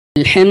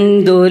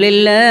الحمد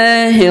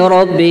لله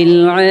رب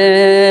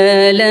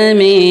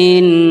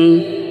العالمين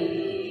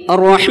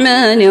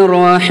الرحمن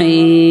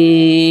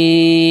الرحيم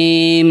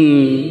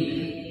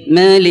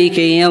مالك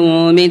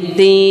يوم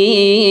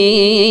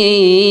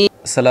الدين.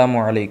 அஸ்ஸலாமு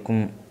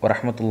அலைக்கும்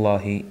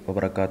வரஹ்மத்துல்லாஹி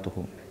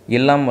வபரகாத்துஹு.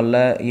 எல்லாம் வல்ல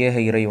ஏக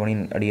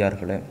இறைவனின்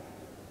அடியார்களே,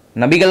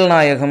 நபிகள்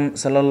நாயகம்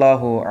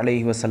ஸல்லல்லாஹு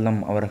அலைஹி வஸல்லம்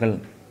அவர்கள்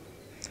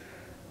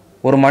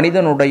ஒரு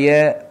மனிதனுடைய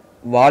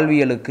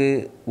வாழ்வியலுக்கு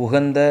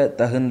உகந்த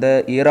தகுந்த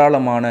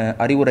ஏராளமான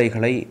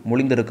அறிவுரைகளை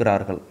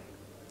மொழிந்திருக்கிறார்கள்.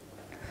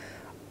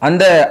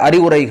 அந்த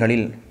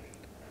அறிவுரைகளில்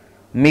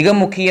மிக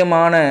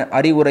முக்கியமான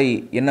அறிவுரை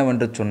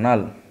என்னவென்று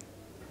சொன்னால்,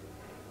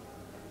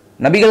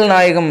 நபிகள்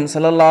நாயகம்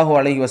ஸல்லல்லாஹு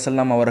அலைஹி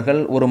வஸல்லம்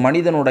அவர்கள் ஒரு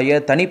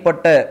மனிதனுடைய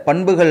தனிப்பட்ட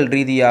பண்புகள்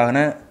ரீதியான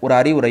ஒரு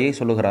அறிவுரையை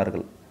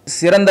சொல்லுகிறார்கள்.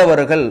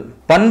 சிறந்தவர்கள்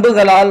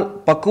பண்புகளால்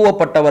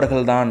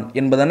பக்குவப்பட்டவர்கள்தான்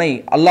என்பதனை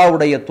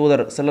அல்லாஹ்வுடைய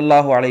தூதர்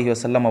ஸல்லல்லாஹு அலைஹி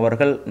வஸல்லம்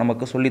அவர்கள்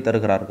நமக்கு சொல்லித்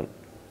தருகிறார்கள்.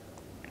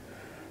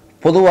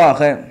 பொதுவாக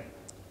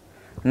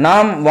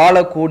நாம்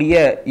வாழக்கூடிய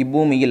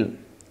இப்பூமியில்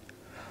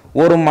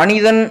ஒரு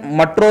மனிதன்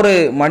மற்றொரு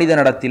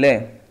மனிதனிடத்திலே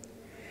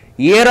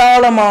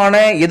ஏராளமான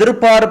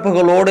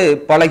எதிர்பார்ப்புகளோடு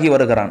பழகி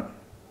வருகிறான்.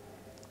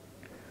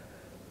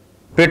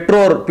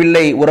 பெற்றோர்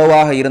பிள்ளை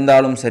உறவாக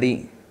இருந்தாலும் சரி,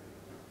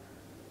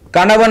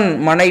 கணவன்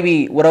மனைவி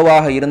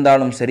உறவாக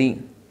இருந்தாலும் சரி,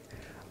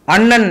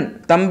 அண்ணன்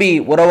தம்பி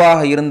உறவாக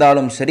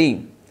இருந்தாலும் சரி,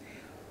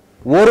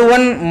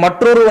 ஒருவன்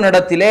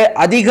மற்றொருவனிடத்திலே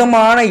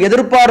அதிகமான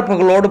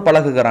எதிர்பார்ப்புகளோடு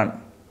பழகுகிறான்.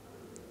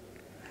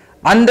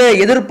 அந்த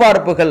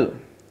எதிர்பார்ப்புகள்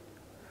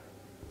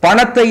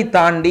பணத்தை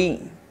தாண்டி,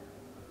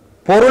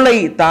 பொருளை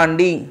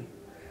தாண்டி,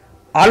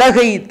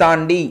 அழகை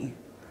தாண்டி,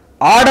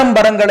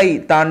 ஆடம்பரங்களை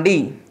தாண்டி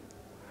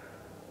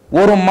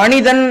ஒரு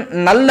மனிதன்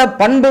நல்ல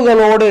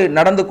பண்புகளோடு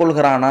நடந்து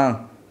கொள்கிறானா,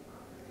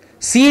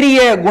 சீரிய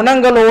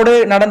குணங்களோடு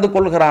நடந்து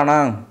கொள்கிறானா,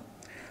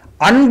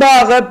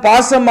 அன்பாக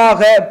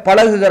பாசமாக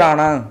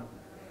பழகுகிறானா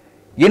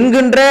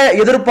என்கின்ற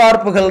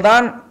எதிர்பார்ப்புகள்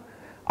தான்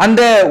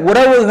அந்த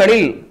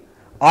உறவுகளில்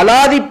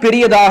அலாதி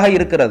பெரியதாக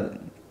இருக்கிறது.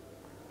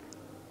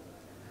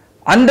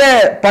 அந்த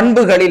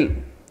பண்புகளில்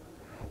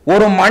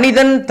ஒரு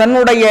மனிதன்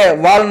தன்னுடைய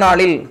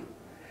வாழ்நாளில்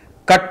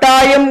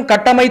கட்டாயம்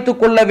கட்டமைத்து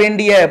கொள்ள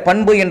வேண்டிய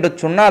பண்பு என்று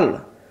சொன்னால்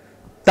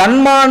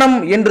தன்மானம்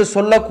என்று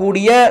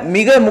சொல்லக்கூடிய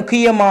மிக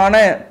முக்கியமான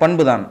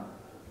பண்புதான்.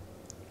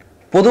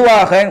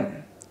 பொதுவாக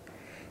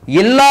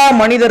எல்லா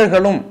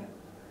மனிதர்களும்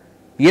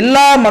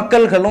எல்லா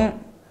மக்கள்களும்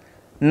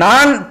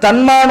நான்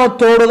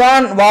தன்மானத்தோடு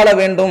தான் வாழ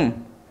வேண்டும்,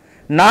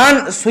 நான்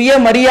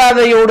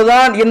சுயமரியாதையோடு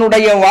தான்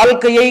என்னுடைய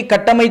வாழ்க்கையை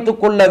கட்டமைத்துக்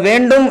கொள்ள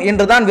வேண்டும்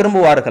என்றுதான்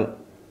விரும்புவார்கள்.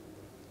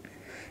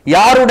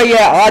 யாருடைய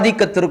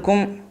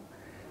ஆதிக்கத்திற்கும்,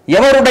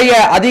 எவருடைய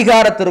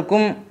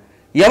அதிகாரத்திற்கும்,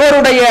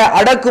 எவருடைய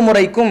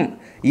அடக்குமுறைக்கும்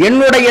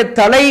என்னுடைய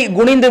தலை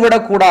குனிந்து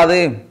விடக்கூடாது,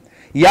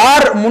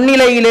 யார்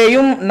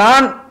முன்னிலையிலேயும்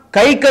நான்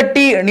கை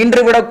கட்டி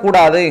நின்று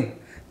விடக்கூடாது,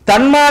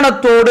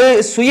 தன்மானத்தோடு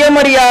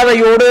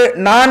சுயமரியாதையோடு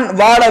நான்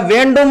வாழ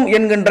வேண்டும்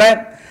என்கின்ற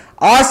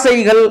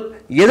ஆசைகள்,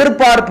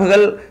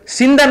 எதிர்பார்ப்புகள்,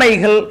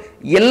 சிந்தனைகள்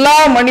எல்லா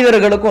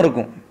மனிதர்களுக்கும்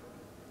இருக்கும்.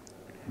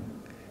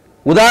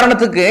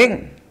 உதாரணத்துக்கு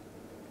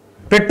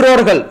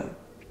பெற்றோர்கள்,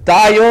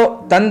 தாயோ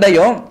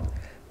தந்தையோ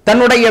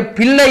தன்னுடைய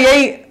பிள்ளையை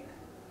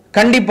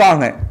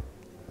கண்டிப்பாங்க,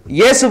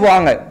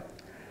 ஏசுவாங்க.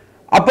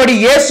 அப்படி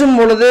ஏசும்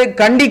பொழுது,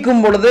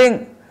 கண்டிக்கும் பொழுது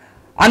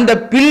அந்த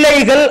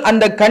பிள்ளைகள்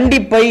அந்த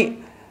கண்டிப்பை,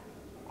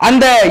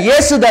 அந்த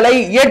ஏசுதலை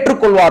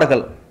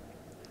ஏற்றுக்கொள்வார்கள்.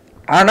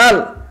 ஆனால்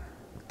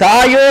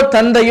தாயோ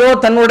தந்தையோ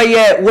தன்னுடைய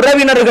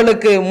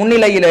உறவினர்களுக்கு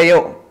முன்னிலையிலேயோ,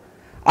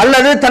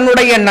 அல்லது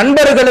தன்னுடைய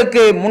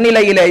நண்பர்களுக்கு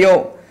முன்னிலையிலேயோ,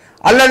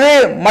 அல்லது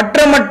மற்ற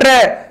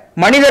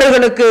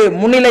மனிதர்களுக்கு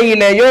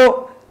முன்னிலையிலேயோ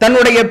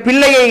தன்னுடைய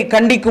பிள்ளையை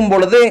கண்டிக்கும்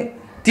பொழுது,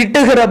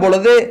 திட்டுகிற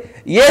பொழுது,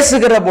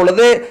 ஏசுகிற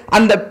பொழுது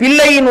அந்த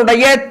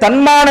பிள்ளையினுடைய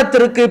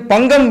தன்மானத்திற்கு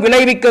பங்கம்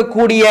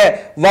விளைவிக்கக்கூடிய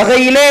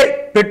வகையிலே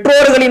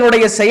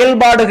பெற்றோர்களினுடைய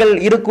செயல்பாடுகள்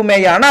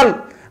இருக்குமேயானால்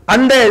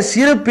அந்த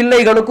சிறு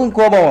பிள்ளைகளுக்கும்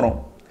கோபம் வரும்.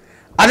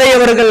 அதை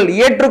அவர்கள்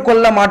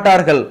ஏற்றுக்கொள்ள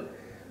மாட்டார்கள்.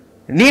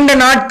 நீண்ட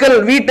நாட்கள்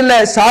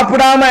வீட்டில்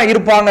சாப்பிடாம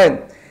இருப்பாங்க.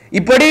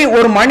 இப்படி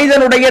ஒரு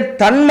மனிதனுடைய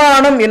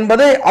தன்மானம்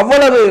என்பது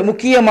அவ்வளவு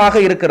முக்கியமாக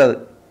இருக்கிறது.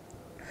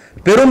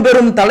 பெரும்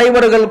பெரும்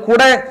தலைவர்கள்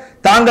கூட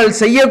தாங்கள்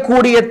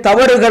செய்யக்கூடிய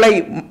தவறுகளை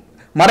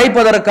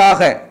மறைப்பதற்காக,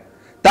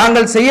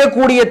 தாங்கள்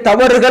செய்யக்கூடிய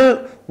தவறுகள்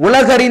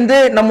உலகறிந்து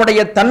நம்முடைய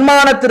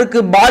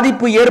தன்மானத்திற்கு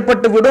பாதிப்பு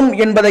ஏற்பட்டுவிடும்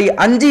என்பதை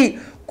அஞ்சி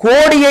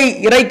கோடியை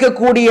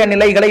இறைக்கக்கூடிய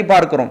நிலைகளை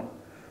பார்க்கிறோம்.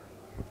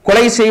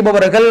 கொலை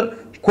செய்பவர்கள்,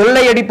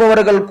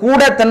 கொள்ளையடிப்பவர்கள்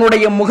கூட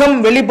தன்னுடைய முகம்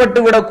வெளிப்பட்டு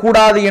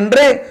விடக்கூடாது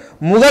என்று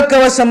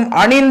முகக்கவசம்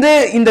அணிந்து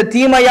இந்த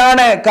தீமையான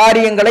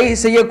காரியங்களை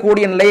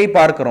செய்யக்கூடிய நிலையை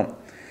பார்க்கிறோம்.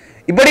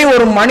 இப்படி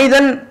ஒரு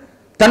மனிதன்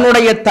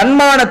தன்னுடைய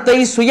தன்மானத்தை,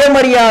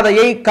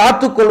 சுயமரியாதையை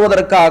காத்துக்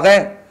கொள்வதற்காக,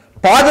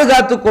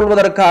 பாதுகாத்துக்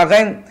கொள்வதற்காக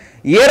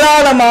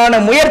ஏராளமான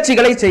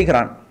முயற்சிகளை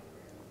செய்கிறான்.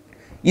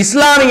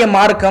 இஸ்லாமிய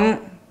மார்க்கம்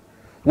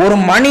ஒரு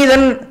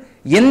மனிதன்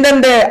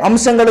எந்தெந்த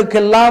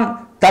அம்சங்களுக்கெல்லாம்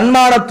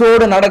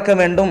தன்மானத்தோடு நடக்க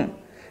வேண்டும்,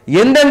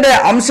 எந்தெந்த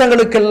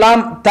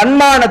அம்சங்களுக்கெல்லாம்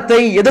தன்மானத்தை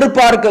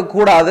எதிர்பார்க்க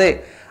கூடாது,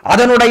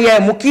 அதனுடைய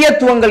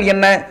முக்கியத்துவங்கள்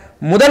என்ன,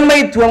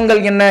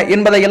 முதன்மைத்துவங்கள் என்ன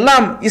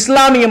என்பதையெல்லாம்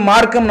இஸ்லாமிய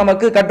மார்க்கம்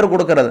நமக்கு கற்றுக்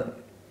கொடுக்கிறது.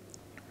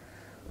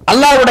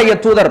 அல்லாஹ்வுடைய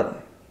தூதர்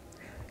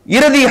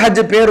இறுதி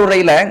ஹஜ்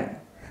பேருரையில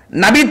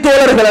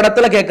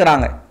நபித்தோழர்களிடத்துல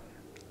கேட்கிறாங்க,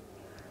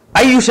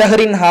 ஐயு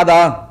ஷஹரின்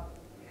ஹாதா,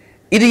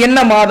 இது என்ன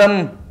மாதம்?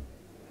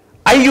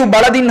 ஐயு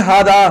பலதின்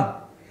ஹாதா,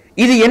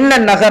 இது என்ன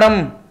நகரம்?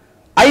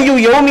 ஐயு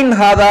யௌமின்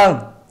ஹாதா,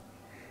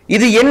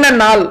 இது என்ன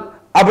நாள்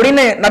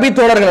அப்படின்னு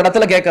நபித்தோழர்கள்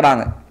இடத்துல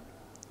கேட்கிறாங்க.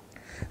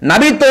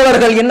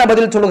 நபித்தோழர்கள் என்ன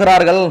பதில்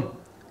சொல்கிறார்கள்?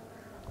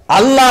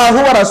 அல்லாஹு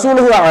வ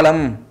ரசூலுஹு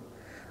அலம்,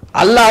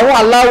 அல்லாஹ்வும்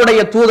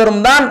அல்லாஹ்வுடைய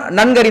தூதரும் தான்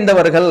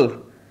நன்கறிந்தவர்கள்.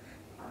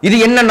 இது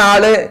என்ன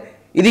நாள்,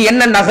 இது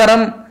என்ன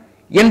நகரம்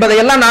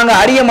என்பதையெல்லாம் நாங்க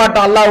அறிய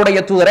மாட்டோம் அல்லாஹ்வுடைய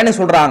தூதர்னு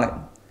சொல்றாங்க.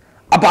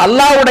 அப்ப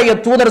அல்லாஹ்வுடைய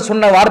தூதர்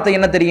சொன்ன வார்த்தை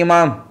என்ன தெரியுமா?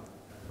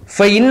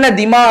 ஃப இன்ன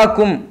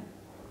திமாக்கும்,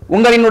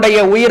 உங்களினுடைய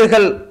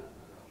உயிர்கள்,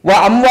 வ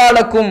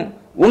அம்வாலக்கும்,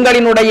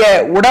 உங்களினுடைய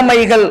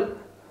உடைமைகள்,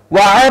 வ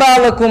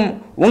அராலக்கும்,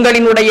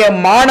 உங்களினுடைய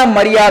மான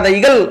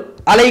மரியாதைகள்,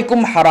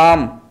 அலைக்கும்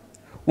ஹராம்,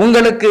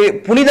 உங்களுக்கு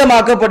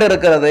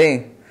புனிதமாக்கப்பட்டிருக்கிறது.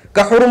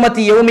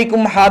 கஹுர்மதி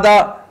யௌமிக்கும் ஹாதா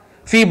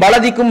ஃபி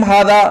பலதிக்கும்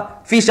ஹாதா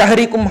ஃபி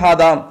ஷஹரிக்கும்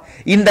ஹாதா,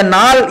 இந்த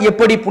நாள்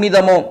எப்படி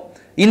புனிதமோ,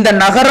 இந்த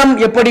நகரம்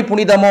எப்படி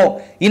புனிதமோ,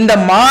 இந்த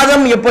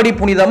மாதம் எப்படி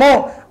புனிதமோ,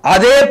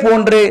 அதே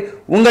போன்று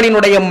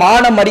உங்களினுடைய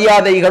மான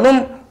மரியாதைகளும்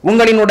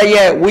உங்களினுடைய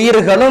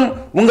உயிர்களும்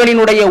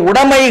உங்களினுடைய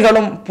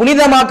உடைமைகளும்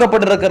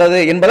புனிதமாக்கப்பட்டிருக்கிறது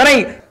என்பதனை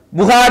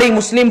புகாரி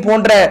முஸ்லிம்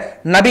போன்ற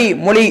நபி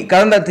மொழி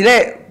கலந்தத்திலே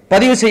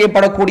பதிவு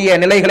செய்யப்படக்கூடிய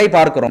நிலைகளை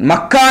பார்க்கிறோம்.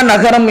 மக்கா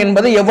நகரம்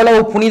என்பது எவ்வளவு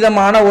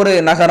புனிதமான ஒரு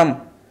நகரம்.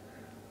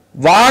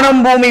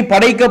 வானம் பூமி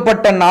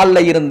படைக்கப்பட்ட நாள்ல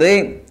இருந்து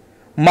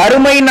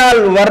மறுமை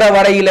நாள் வர்ற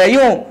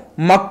வரையிலேயும்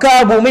மக்கா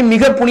பூமி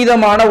மிக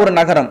புனிதமான ஒரு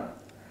நகரம்.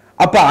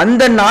 அப்ப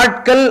அந்த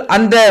நாட்கள்,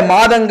 அந்த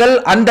மாதங்கள்,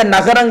 அந்த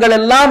நகரங்கள்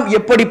எல்லாம்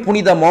எப்படி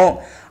புனிதமோ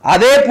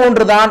அதே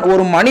போன்றுதான்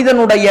ஒரு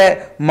மனிதனுடைய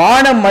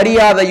மான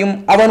மரியாதையும்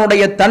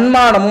அவனுடைய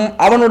தன்மானமும்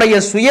அவனுடைய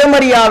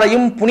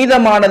சுயமரியாதையும்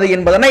புனிதமானது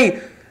என்பதனை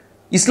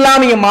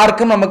இஸ்லாமிய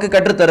மார்க்கம் நமக்கு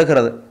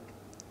கற்றுத்தருகிறது.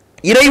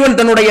 இறைவன்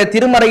தன்னுடைய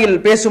திருமறையில்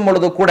பேசும்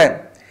பொழுது கூட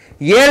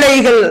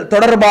ஏழைகள்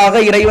தொடர்பாக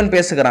இறைவன்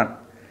பேசுகிறான்.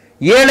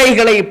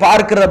 ஏழைகளை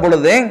பார்க்கிற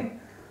பொழுது,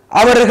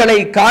 அவர்களை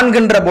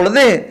காண்கின்ற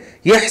பொழுது,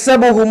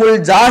 யஹ்சபுஹுமுல்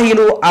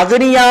ஜாஹிலு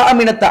அக்னியா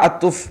மின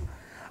தஅத்துஃப்,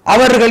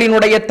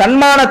 அவர்களினுடைய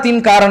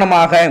தன்மானத்தின்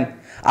காரணமாக,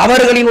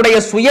 அவர்களினுடைய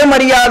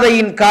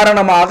சுயமரியாதையின்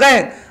காரணமாக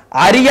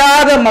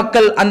அறியாத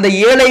மக்கள் அந்த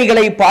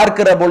ஏழைகளை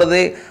பார்க்கிற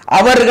பொழுது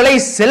அவர்களை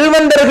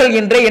செல்வந்தர்கள்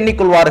என்றே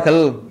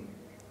எண்ணிக்கொள்வார்கள்.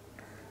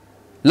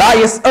 லா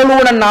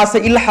யஸ்அலூன நாஸ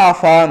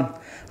இல்ஹாஃபா,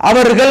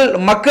 அவர்கள்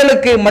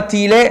மக்களுக்கு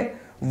மத்தியிலே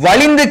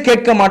வலிந்து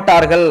கேட்க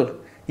மாட்டார்கள்,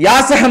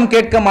 யாசகம்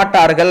கேட்க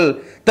மாட்டார்கள்,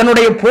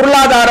 தன்னுடைய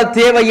பொருளாதார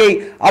தேவையை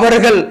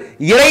அவர்கள்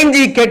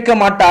இறைஞ்சி கேட்க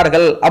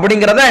மாட்டார்கள்.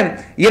 அப்படிங்கிறத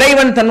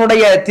இறைவன்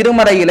தன்னுடைய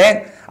திருமறையிலே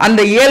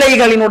அந்த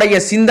ஏழைகளினுடைய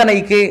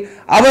சிந்தனைக்கு,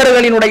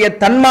 அவர்களினுடைய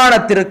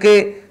தன்மானத்திற்கு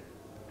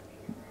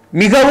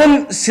மிகவும்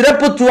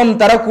சிறப்புத்துவம்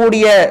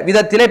தரக்கூடிய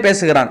விதத்திலே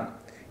பேசுகிறான்.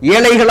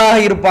 ஏழைகளாக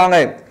இருப்பாங்க,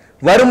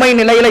 வறுமை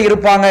நிலையில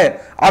இருப்பாங்க,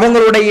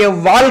 அவங்களுடைய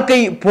வாழ்க்கை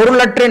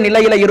பொருளற்ற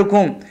நிலையில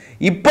இருக்கும்.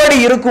 இப்படி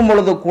இருக்கும்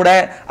பொழுது கூட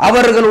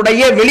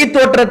அவர்களுடைய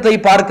வெளித்தோற்றத்தை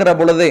பார்க்கிற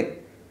பொழுது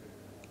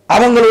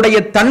அவங்களுடைய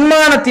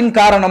தன்மானத்தின்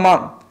காரணமா,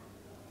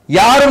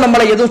 யாரும்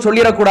நம்மளை எதுவும்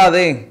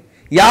சொல்லிடக்கூடாது,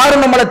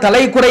 யாரும் நம்மளை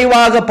தலை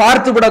குறைவாக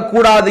பார்த்து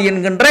விடக்கூடாது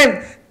என்கின்ற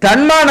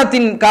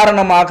தன்மானத்தின்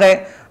காரணமாக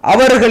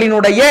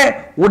அவர்களினுடைய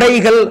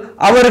உடைகள்,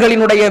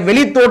 அவர்களினுடைய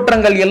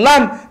வெளித்தோற்றங்கள்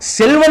எல்லாம்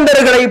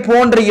செல்வந்தர்களை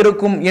போன்று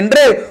இருக்கும்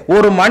என்று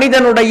ஒரு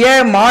மனிதனுடைய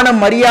மான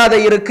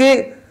மரியாதைக்கு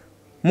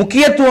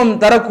முக்கியத்துவம்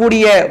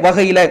தரக்கூடிய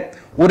வகையில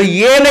ஒரு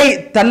ஏழை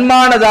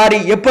தன்மானதாரி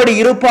எப்படி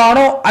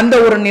இருப்பானோ அந்த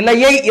ஒரு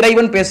நிலையை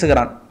இறைவன்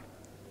பேசுகிறான்.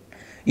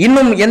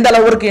 இன்னும் எந்த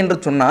அளவிற்கு என்று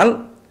சொன்னால்,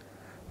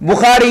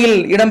 புகாரியில்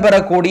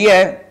இடம்பெறக்கூடிய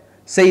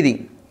செய்தி,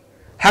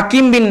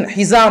 ஹக்கீம் பின்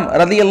ஹிசாம்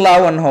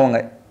ரலியல்லாஹு அன்ஹு அவங்க,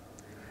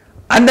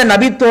 அந்த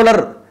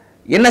நபித்தோழர்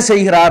என்ன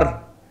செய்கிறார்?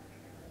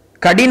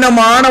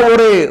 கடினமான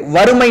ஒரு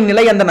வறுமை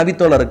நிலை அந்த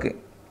நபித்தோழருக்கு.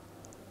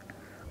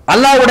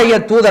 அல்லாஹ்வுடைய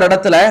தூதர்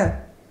இடத்துல,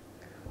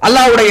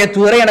 அல்லாஹ்வுடைய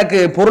தூதரை எனக்கு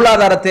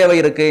பொருளாதார தேவை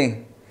இருக்கு,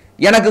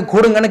 எனக்கு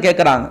கொடுங்கன்னு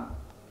கேட்கிறாங்க.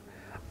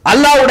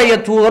 அல்லாஹ்வுடைய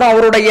தூதரும்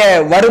அவருடைய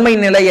வறுமை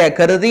நிலையை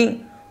கருதி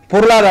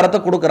பொருளாதாரத்தை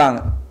கொடுக்கிறாங்க.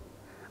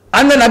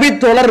 அந்த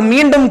நபித்தோழர்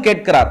மீண்டும்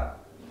கேட்கிறார்.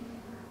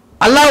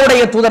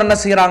 அல்லாஹ்வுடைய தூதர் என்ன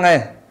செய்யறாங்க?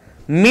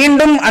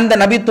 மீண்டும் அந்த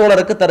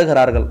நபித்தோழருக்கு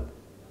தருகிறார்கள்.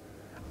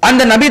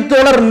 அந்த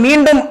நபித்தோழர்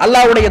மீண்டும்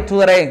அல்லாஹ்வுடைய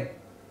தூதரே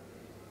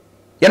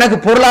எனக்கு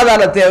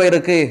பொருளாதார தேவை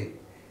இருக்கு,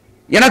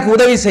 எனக்கு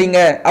உதவி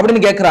செய்யுங்க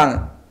அப்படின்னு கேட்கிறாங்க.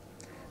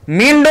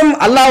 மீண்டும்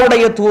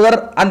அல்லாஹ்வுடைய தூதர்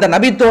அந்த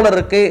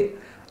நபித்தோழருக்கு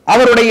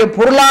அவருடைய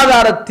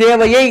பொருளாதார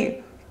தேவையை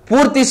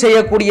பூர்த்தி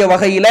செய்யக்கூடிய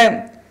வகையில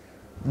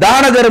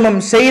தான தர்மம்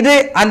செய்து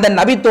அந்த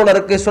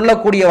நபித்தோழருக்கு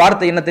சொல்லக்கூடிய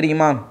வார்த்தை என்ன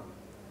தெரியுமா?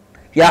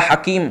 யா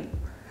ஹக்கீம்,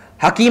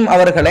 ஹக்கீம்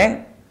அவர்களே,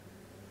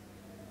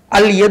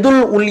 அல்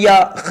யதுல் உல்யா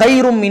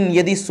கைரும் மின்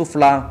யதி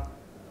சுஃப்லா,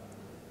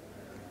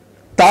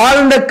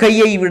 தாழ்ந்த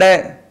கையை விட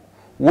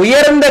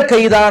உயர்ந்த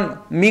கைதான்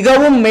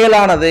மிகவும்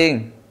மேலானது.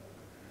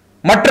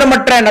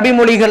 மற்ற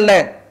நபிமொழிகள்ல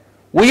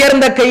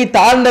உயர்ந்த கை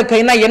தாழ்ந்த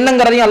கைனா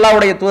என்னங்கிறதையும்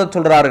அல்லாஹ்வுடைய தூதர்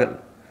சொல்றார்கள்.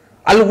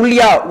 அல்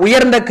உல்யா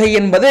உயர்ந்த கை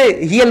என்பது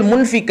ஹியல்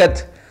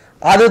முன்ஃபிகத்,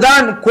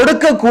 அதுதான்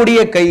கொடுக்கக்கூடிய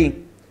கை.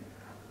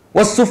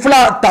 ஒ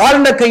சுஃப்லா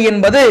தாழ்ந்த கை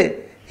என்பது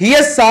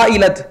ஹியஸ்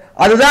சாயிலத்,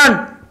 அதுதான்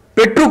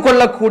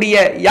பெற்றுக்கொள்ளக்கூடிய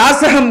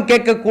யாசகம்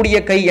கேட்கக்கூடிய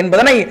கை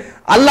என்பதனை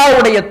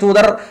அல்லாஹ்வுடைய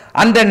தூதர்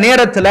அந்த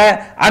நேரத்தில்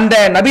அந்த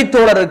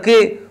நபித்தோழருக்கு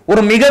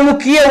ஒரு மிக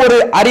முக்கிய ஒரு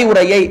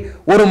அறிவுரையை,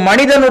 ஒரு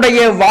மனிதனுடைய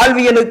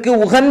வாழ்வியலுக்கு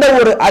உகந்த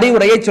ஒரு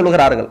அறிவுரையை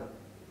சொல்கிறார்கள்.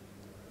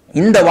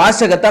 இந்த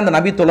வாசகத்தை அந்த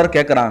நபித்தோழர்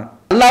கேட்கிறாங்க,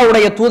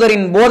 அல்லாஹ்வுடைய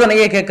தூதரின்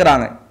போதனையை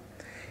கேட்கிறாங்க.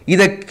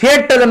 இதை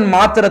கேட்டதன்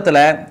மாத்திரத்துல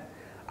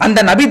அந்த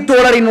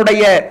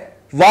நபித்தோழரினுடைய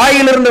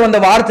வாயிலிருந்து வந்த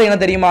வார்த்தை என்ன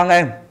தெரியுமாங்க?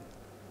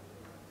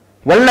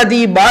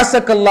 வல்லதி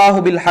பாசக்கல்லாஹு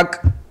பில் ஹக்,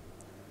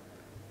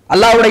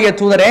 அல்லாஹ்வுடைய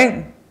தூதரே,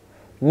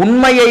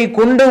 உண்மையை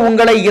கொண்டு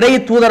உங்களை இறை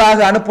தூதராக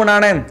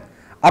அனுப்புனான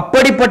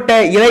அப்படிப்பட்ட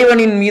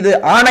இறைவனின் மீது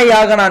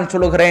ஆணையாக நான்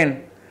சொல்லுகிறேன்,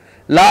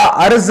 லா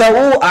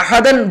அர்ஸவு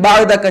அஹதன்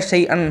பாதக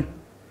ஷைஅன்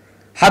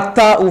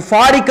ஹத்தா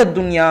உஃபாரிக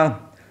துன்யா.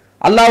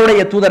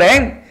 அல்லாஹ்வுடைய தூதரே,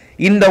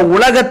 இந்த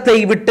உலகத்தை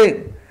விட்டு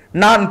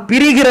நான்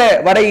பிரிகிற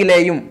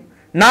வரையிலேயும்,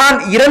 நான்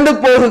இறந்து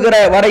போகுகிற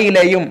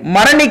வரையிலேயும்,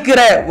 மரணிக்கிற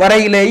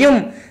வரையிலேயும்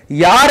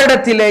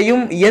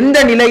யாரிடத்திலேயும் எந்த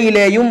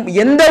நிலையிலேயும்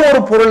எந்த ஒரு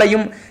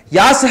பொருளையும்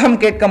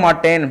யாசகம் கேட்க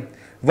மாட்டேன்,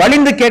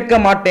 வலிந்து கேட்க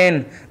மாட்டேன்,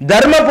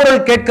 தர்ம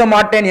பொருள் கேட்க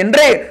மாட்டேன்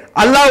என்று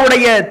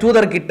அல்லாஹ்வுடைய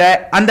தூதர்கிட்ட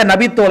அந்த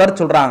நபித்தோழர்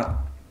சொல்றாங்க.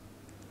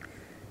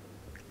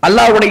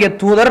 அல்லாஹ்வுடைய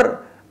தூதர்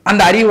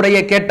அந்த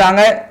அறிவுரையை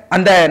கேட்டாங்க.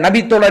 அந்த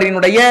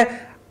நபித்தோழரினுடைய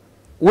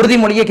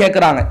உறுதிமொழியை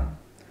கேட்கிறாங்க.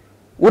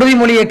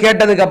 உறுதிமொழியை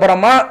கேட்டதுக்கு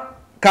அப்புறமா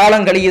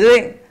காலம் கழியுது.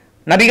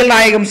 நபிகள்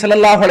நாயகம்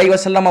ஸல்லல்லாஹு அலைஹி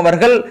வஸல்லம்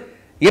அவர்கள்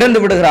இறந்து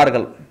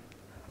விடுகிறார்கள்.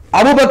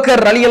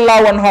 அபூபக்கர்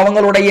ரலியல்லாஹு அன்ஹு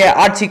அவங்களுடைய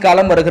ஆட்சி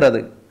காலம் வருகிறது.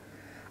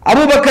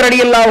 அபூபக்கர்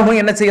ரலியல்லாஹு அன்ஹு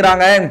என்ன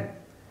செய்யறாங்க?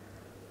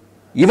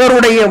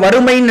 இவருடைய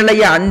வறுமை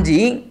நிலையை அஞ்சி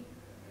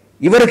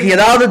இவருக்கு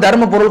ஏதாவது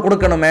தர்ம பொருள்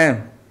கொடுக்கணுமே,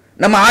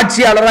 நம்ம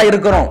ஆட்சியாளராக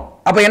இருக்கிறோம்,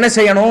 அப்ப என்ன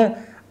செய்யணும்?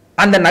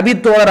 அந்த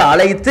நபித்தோழரை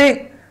அழைத்து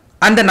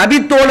அந்த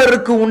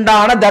நபித்தோழருக்கு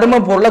உண்டான தர்ம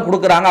பொருளை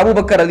கொடுக்கிறாங்க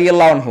அபூபக்கர்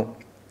ரலியல்லாஹு அன்ஹு.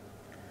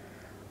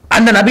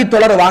 அந்த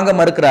நபித்தோழர் வாங்க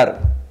மறுக்கிறார்.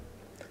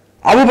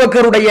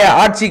 அபூபக்கருடைய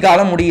ஆட்சி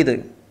காலம் முடியுது.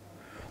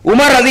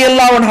 உமர்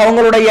ரலியல்லாஹு அன்ஹு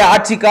அவங்களுடைய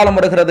ஆட்சி காலம்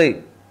வருகிறது.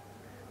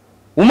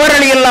 உமர்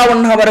ரலியல்லாஹு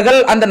அன்ஹு அவர்கள்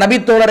அந்த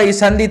நபித்தோழரை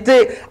சந்தித்து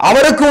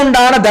அவருக்கு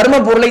உண்டான தர்ம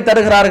பொருளை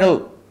தருகிறார்கள்.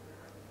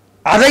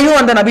 அதையும்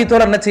அந்த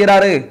நபித்தோழர் என்ன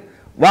செய்யறாரு?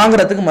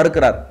 வாங்குறதுக்கு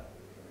மறுக்கிறார்.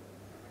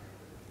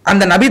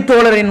 அந்த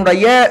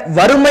நபித்தோழரினுடைய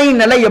வறுமை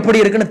நிலை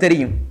எப்படி இருக்குன்னு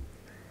தெரியும்.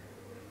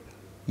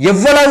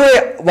 எவ்வளவு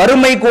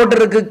வறுமை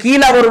கோட்டிற்கு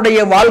கீழே அவருடைய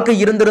வாழ்க்கை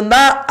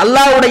இருந்திருந்தா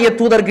அல்லாஹ்வுடைய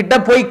தூதர்கிட்ட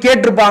போய்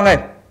கேட்டிருப்பாங்க.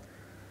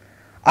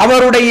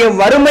 அவருடைய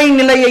வறுமை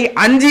நிலையை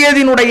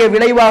அஞ்சியதினுடைய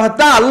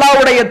விளைவாகத்தான்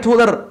அல்லாஹ்வுடைய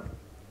தூதர்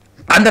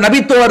அந்த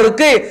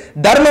நபித்தோழருக்கு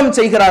தர்மம்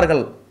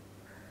செய்கிறார்கள்.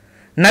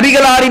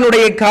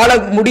 நபிகளாரினுடைய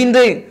காலம்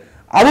முடிந்து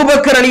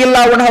அபூபக்கர்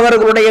ரலியல்லாஹு அன்ஹு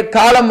அவர்களுடைய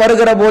காலம்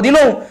வருகிற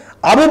போதிலும்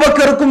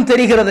அபூபக்கருக்கும்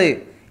தெரிகிறது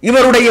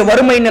இவருடைய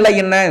வறுமை நிலை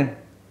என்ன,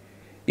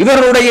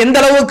 இவருடைய எந்த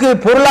அளவுக்கு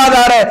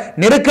பொருளாதார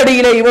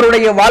நெருக்கடியிலே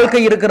இவருடைய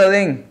வாழ்க்கை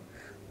இருக்கிறது.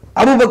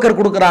 அபூபக்கர்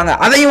கொடுக்கிறாங்க,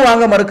 அதையும்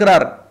வாங்க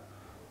மறுக்கிறார்.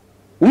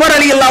 உமர்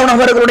ரலியல்லாஹு அன்ஹு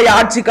அவர்களுடைய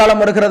ஆட்சி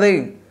காலம் வருகிறது,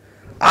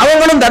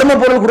 அவங்களும் தர்ம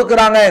பொருள்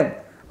கொடுக்கிறாங்க,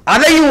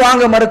 அதையும்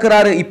வாங்க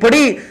மறுக்கிறாரு.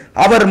 இப்படி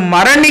அவர்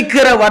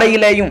மரணிக்கிற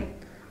வரையிலேயும்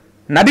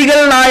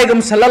நபிகள்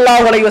நாயகம்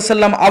ஸல்லல்லாஹு அலைஹி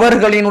வஸல்லம்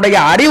அவர்களினுடைய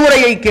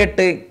அறிவுரையை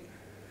கேட்டு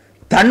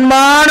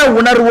தன்மான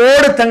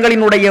உணர்வோடு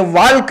தங்களினுடைய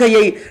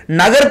வாழ்க்கையை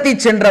நகர்த்தி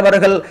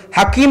சென்றவர்கள்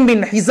ஹக்கீம்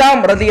பின்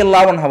ஹிசாம்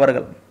ரலியல்லாஹு அன்ஹு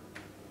அவர்கள்.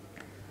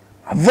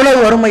 அவ்வளவு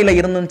வறுமையில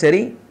இருந்தும்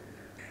சரி,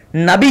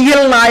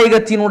 நபிகள்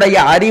நாயகத்தினுடைய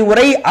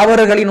அறிவுரை,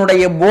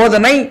 அவர்களினுடைய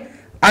போதனை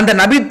அந்த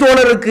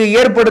நபித்தோழருக்கு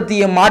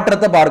ஏற்படுத்திய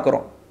மாற்றத்தை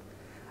பார்க்கிறோம்.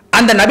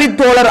 அந்த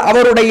நபித்தோழர்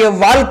அவருடைய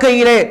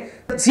வாழ்க்கையிலே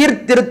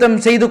சீர்திருத்தம்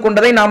செய்து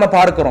கொண்டதை நாம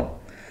பார்க்கிறோம்.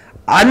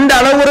 அந்த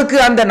அளவிற்கு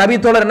அந்த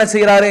நபித்தோழர் என்ன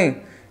செய்யறாரு?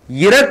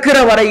 இறக்கிற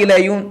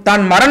வரையிலேயும்,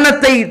 தான்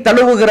மரணத்தை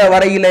தழுவுகிற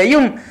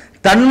வரையிலேயும்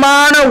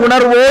தன்மான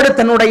உணர்வோடு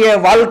தன்னுடைய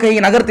வாழ்க்கையை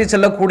நகர்த்தி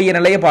செல்லக்கூடிய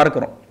நிலையை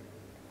பார்க்கிறோம்.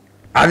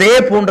 அதே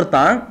போன்று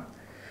தான்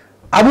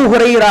அபூ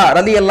ஹுரைரா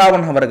ரலியல்லாஹு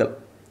அன்ஹு அவர்கள்,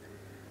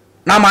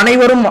 நாம்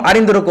அனைவரும்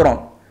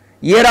அறிந்திருக்கிறோம்,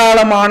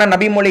 ஏராளமான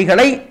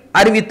நபிமொழிகளை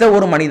அறிவித்த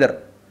ஒரு மனிதர்.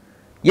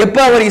 எப்ப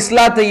அவர்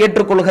இஸ்லாத்தை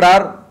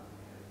ஏற்றுக்கொள்கிறார்?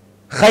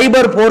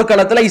 ஹைபர்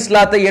போர்க்களத்தில்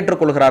இஸ்லாத்தை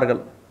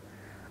ஏற்றுக்கொள்கிறார்கள்.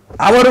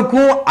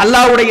 அவருக்கும்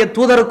அல்லாஹ்வுடைய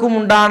தூதருக்கும்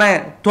உண்டான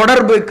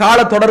தொடர்பு, கால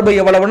தொடர்பு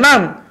எவ்வளவுன்னா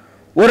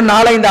ஒரு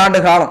 4-5 ஆண்டு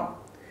காலம்.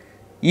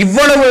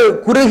 இவ்வளவு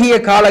குறுகிய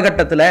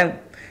காலகட்டத்தில்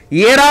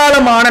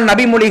ஏராளமான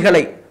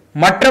நபிமொழிகளை,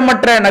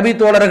 மற்ற நபி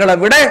தோழர்களை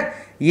விட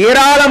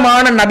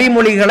ஏராளமான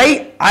நபிமொழிகளை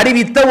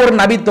அறிவித்த ஒரு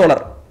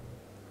நபித்தோழர்.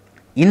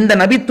 இந்த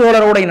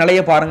நபித்தோழருடைய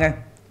நிலையை பாருங்க.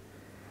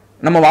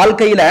 நம்ம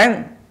வாழ்க்கையில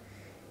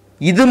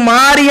இது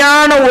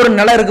மாதிரியான ஒரு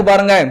நிலை இருக்கு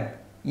பாருங்க,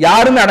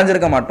 யாருமே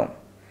அடைஞ்சிருக்க மாட்டோம்.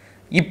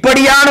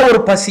 இப்படியான ஒரு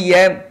பசிய,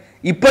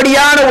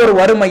 இப்படியான ஒரு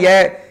வறுமைய,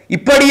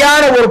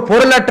 இப்படியான ஒரு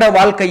பொருளற்ற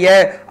வாழ்க்கைய,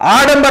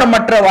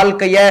 ஆடம்பரமற்ற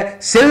வாழ்க்கைய,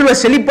 செல்வ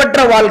செழிப்பற்ற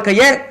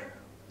வாழ்க்கைய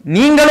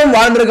நீங்களும்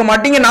வாழ்ந்திருக்க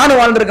மாட்டீங்க, நானும்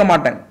வாழ்ந்திருக்க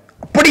மாட்டேன்.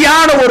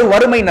 அப்படியான ஒரு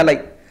வறுமை நிலை,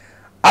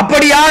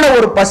 அப்படியான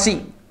ஒரு பசி.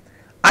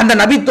 அந்த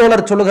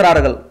நபித்தோழர்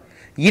சொல்லுகிறார்கள்,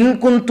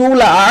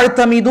 இன்குந்தூல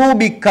ஆழ்த்தமிது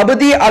பி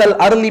கபதி அலல்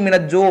அருளி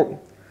மினஜோ.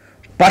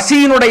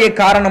 பசியினுடைய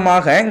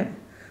காரணமாக,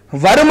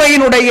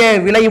 வறுமையினுடைய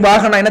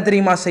விளைவாக நான் என்ன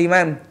தெரியுமா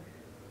செய்வேன்?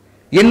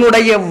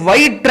 என்னுடைய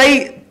வயிற்றை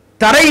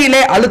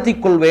தரையிலே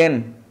அழுத்திக் கொள்வேன்.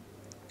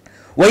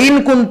 வயின்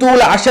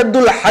குந்தூல்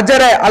அஷத்துல்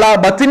ஹஜர அலா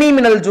பத்னி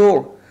மினல் ஜூ,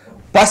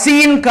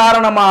 பசியின்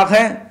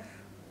காரணமாக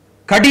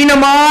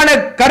கடினமான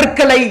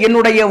கற்களை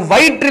என்னுடைய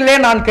வயிற்றிலே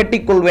நான்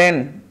கெட்டிக்கொள்வேன்.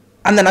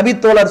 அந்த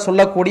நபித்தோழர்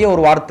சொல்லக்கூடிய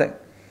ஒரு வார்த்தை.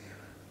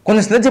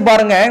 கொஞ்சம் சிந்திச்சு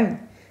பாருங்க,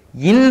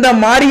 இந்த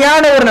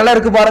மாதிரியான ஒரு நிலை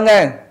இருக்கு பாருங்க.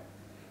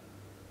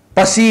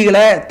 பசியில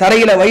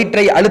தரையில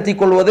வயிற்றை அழுத்திக்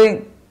கொள்வது,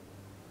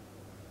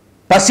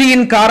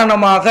 பசியின்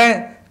காரணமாக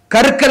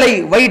கற்களை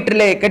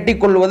வயிற்றிலே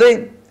கட்டிக்கொள்வது,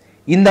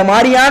 இந்த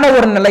மாதிரியான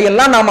ஒரு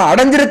நிலையெல்லாம் நாம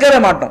அடைஞ்சிருக்கவே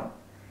மாட்டோம்.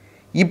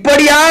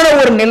 இப்படியான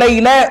ஒரு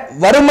நிலையில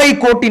வறுமை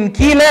கோட்டின்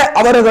கீழே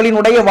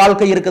அவர்களினுடைய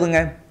வாழ்க்கை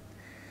இருக்குதுங்க.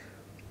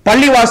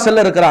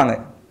 பள்ளிவாசல்ல இருக்கிறாங்க.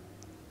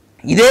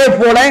 இதே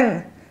போல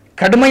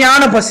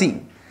கடுமையான பசி,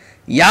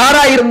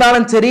 யாரா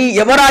இருந்தாலும் சரி,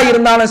 எவரா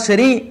இருந்தாலும்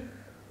சரி,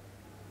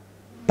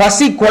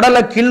 பசி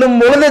குடலை கிள்ளும்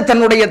பொழுது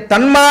தன்னுடைய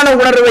தன்மான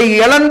உணர்வை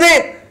இழந்து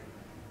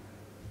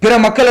பிற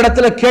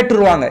மக்களிடத்துல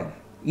கேட்டுருவாங்க.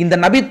 இந்த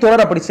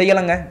நபித்தோழர் அப்படி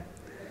செய்யலங்க.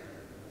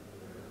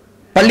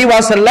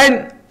 பள்ளிவாசல்ல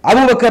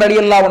அபூபக்கர்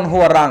ரலியல்லாஹு அன்ஹு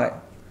வர்றாங்க.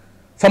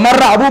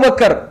 ஃபமர்ர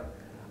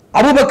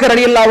அபூபக்கர்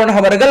ரலியல்லாஹு அன்ஹு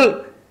அவர்கள்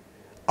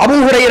அபூ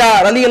ஹுரைரா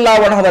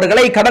ரலியல்லாஹு அன்ஹு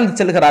அவர்களை கடந்து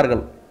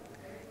செல்கிறார்கள்.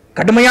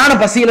 கடுமையான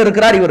பசியில்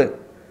இருக்கிறார் இவர்.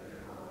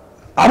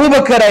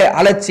 அபூபக்கரை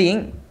அழைச்சி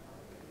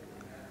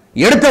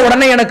எடுத்த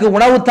உடனே எனக்கு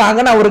உணவு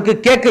தாங்கன்னு அவருக்கு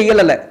கேட்க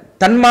இயலல.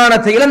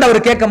 தன்மானத்தை இழந்து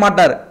அவர் கேட்க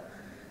மாட்டார்.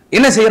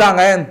 என்ன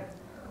செய்யறாங்க,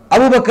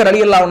 அபூபக்கர்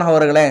ரலியல்லாஹு அன்ஹு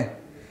அவர்களே,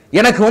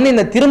 எனக்கு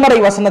இந்த திருமறை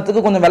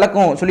வசனத்துக்கு கொஞ்சம்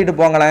விளக்கம் சொல்லிட்டு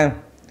போங்களேன்.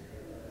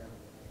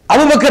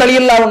 அபூபக்கர்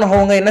ரலியல்லாஹு அன்ஹு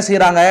அவங்க என்ன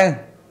செய்யறாங்க,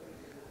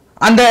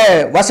 அந்த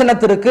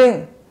வசனத்திற்கு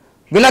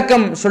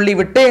விளக்கம்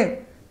சொல்லிவிட்டு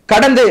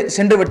கடந்து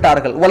சென்று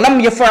விட்டார்கள். வலம்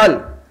யஃஅல்,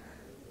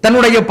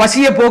 தன்னுடைய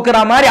பசியை போக்குற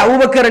மாதிரி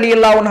அபூபக்கர்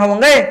ரலியல்லாஹு அன்ஹு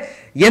அவங்க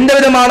எந்த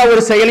விதமான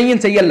ஒரு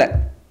செயலையும் செய்யல.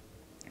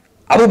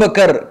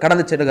 அபூபக்கர்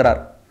கடந்து செல்கிறார்.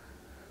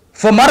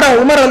 ஃபமர்ர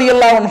உமர்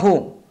ரலியல்லாஹு அன்ஹு,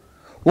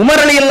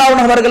 உமர் ரலியல்லாஹு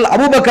அன்ஹு அவர்கள்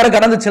அபூபக்கர்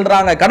கடந்து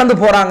செல்றாங்க, கடந்து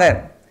போறாங்க.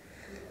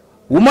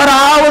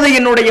 உமராவது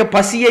என்னுடைய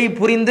பசியை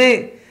புரிந்து,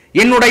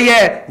 என்னுடைய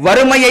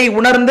வறுமையை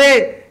உணர்ந்து,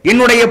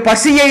 என்னுடைய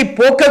பசியை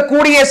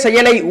போக்கக்கூடிய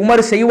செயலை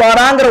உமர்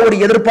செய்வாராங்கிற ஒரு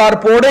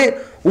எதிர்பார்ப்போடு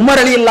உமர்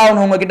ரலியல்லாஹு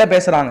அன்ஹு அவங்க கிட்ட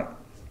பேசுறாங்க.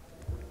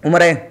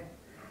 உமரே,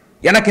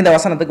 எனக்கு இந்த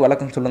வசனத்துக்கு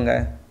விளக்கம் சொல்லுங்க.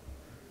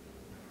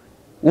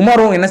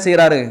 உமரும் என்ன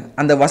செய்யறாரு,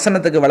 அந்த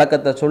வசனத்துக்கு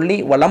விளக்கத்தை சொல்லி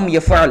வலம்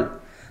யஃஅல்,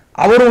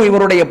 அவரும்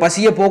இவருடைய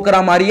பசியை போக்குற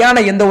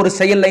மாதிரியான எந்த ஒரு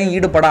செயலையும்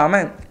ஈடுபடாம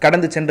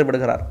கடந்து சென்று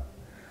விடுகிறார்.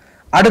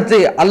 அடுத்து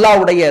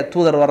அல்லாஹ்வுடைய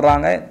தூதர்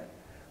வர்றாங்க.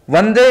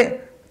 வந்து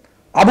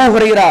அபூ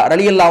ஹுரைரா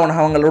ரலியல்லாஹு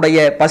அன்ஹு அவங்களுடைய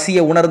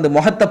பசியை உணர்ந்து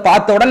முகத்தை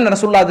பார்த்த உடனே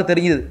ரசூலுல்லாஹ்வுக்கு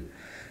தெரியுது,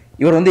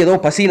 இவர் ஏதோ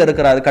பசியில்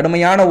இருக்கிறாரு,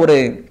 கடுமையான ஒரு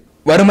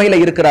வறுமையில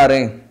இருக்கிறாரு,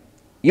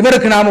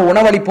 இவருக்கு நாம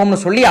உணவளிப்போம்னு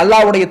சொல்லி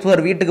அல்லாஹ்வுடைய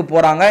தூதர் வீட்டுக்கு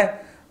போறாங்க.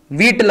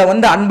 வீட்டுல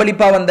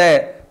அன்பளிப்பா வந்த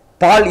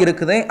பால்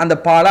இருக்குது. அந்த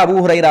பாலை அபூ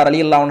ஹுரைரா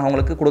ரலியல்லாஹு அன்ஹு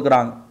அவங்களுக்கு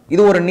கொடுக்குறாங்க.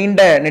 இது ஒரு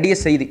நீண்ட நெடிய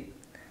செய்தி.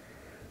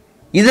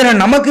 இதுல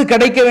நமக்கு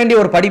கிடைக்க வேண்டிய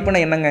ஒரு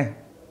படிப்பினை என்னங்க,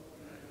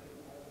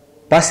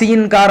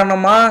 பசியின்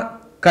காரணமா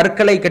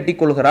கற்களை கட்டி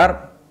கொள்கிறார்,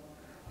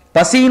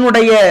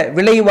 பசியினுடைய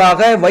விளைவாக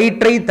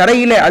வயிற்றை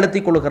தரையிலே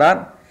அழுத்திக் கொள்கிறார்.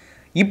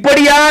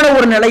 இப்படியான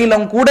ஒரு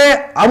நிலையிலும் கூட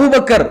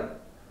அபூபக்கர்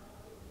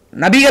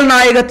நபிகள்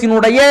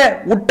நாயகத்தினுடைய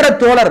உற்ற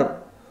தோழர்,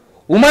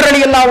 உமர்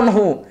ரலியல்லாஹு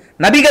அன்ஹு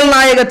நபிகள்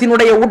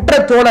நாயகத்தினுடைய உற்ற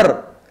தோழர்,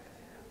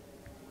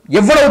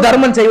 எவ்வளவு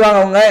தர்மம் செய்வாங்க,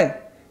 அவங்க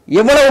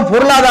எவ்வளவு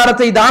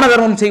பொருளாதாரத்தை தான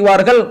தர்மம்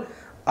செய்வார்கள்.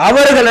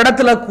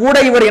 அவர்களிடத்துல கூட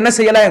இவர் என்ன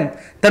செய்யல,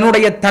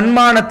 தன்னுடைய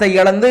தன்மானத்தை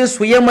இழந்து,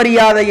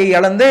 சுயமரியாதையை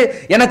இழந்து,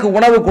 எனக்கு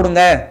உணவு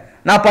கொடுங்க,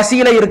 நான்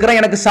பசியில இருக்கிறேன்,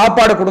 எனக்கு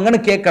சாப்பாடு கொடுங்கன்னு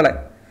கேட்கல.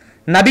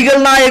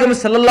 நபிகள் நாயகம்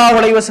ஸல்லல்லாஹு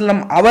அலைஹி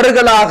வஸல்லம்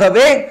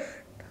அவர்களாகவே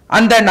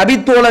அந்த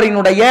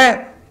நபித்தோழரினுடைய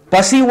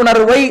பசி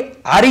உணர்வை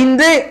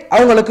அறிந்து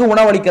அவங்களுக்கு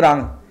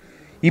உணவளிக்கிறாங்க.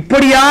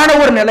 இப்படியான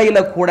ஒரு நிலையில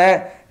கூட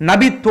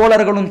நபி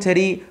தோழர்களும்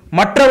சரி,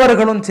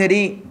 மற்றவர்களும்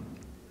சரி,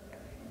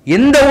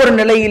 எந்த ஒரு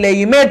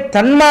நிலையிலேயுமே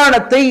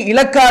தன்மானத்தை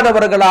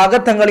இழக்காதவர்களாக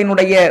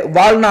தங்களினுடைய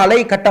வாழ்நாளை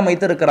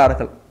கட்டமைத்து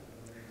இருக்கிறார்கள்.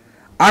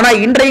 ஆனா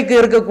இன்றைக்கு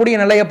இருக்கக்கூடிய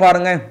நிலையை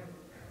பாருங்க.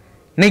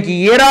 இன்னைக்கு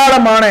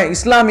ஏராளமான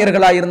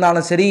இஸ்லாமியர்களாக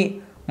இருந்தாலும் சரி,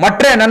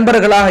 மற்ற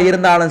நண்பர்களாக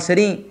இருந்தாலும்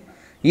சரி,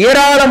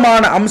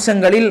 ஏராளமான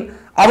அம்சங்களில்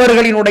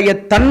அவர்களினுடைய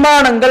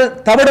தன்மானங்கள்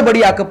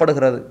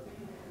தவறுபடியாக்கப்படுகிறது,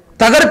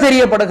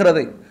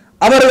 தகர்த்தெறியப்படுகிறது,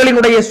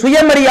 அவர்களினுடைய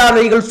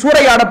சுயமரியாதைகள்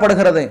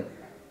சூறையாடப்படுகிறது.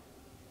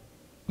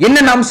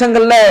 என்னென்ன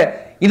அம்சங்கள்ல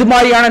இது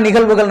மாதிரியான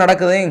நிகழ்வுகள்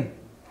நடக்குது?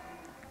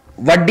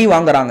 வட்டி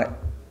வாங்குறாங்க.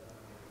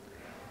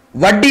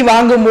 வட்டி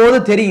வாங்கும் போது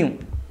தெரியும்,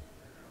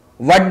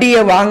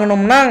 வட்டியை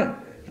வாங்கணும்னா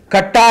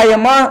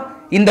கட்டாயமா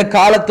இந்த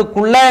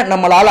காலத்துக்குள்ள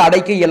நம்மளால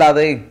அடைக்க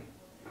இயலாது,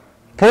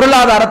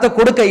 பொருளாதாரத்தை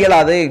கொடுக்க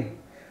இயலாது.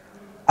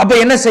 அப்ப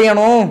என்ன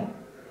செய்யணும்,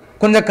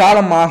 கொஞ்ச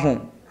காலம் ஆகும்,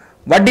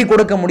 வட்டி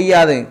கொடுக்க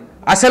முடியாது,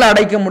 அசல்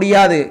அடைக்க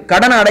முடியாது,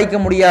 கடன் அடைக்க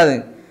முடியாது.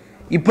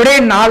 இப்படியே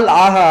நாள்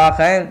ஆக ஆக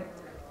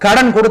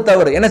கடன்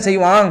கொடுத்தவர் என்ன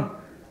செய்வான்,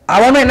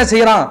 அவனும் என்ன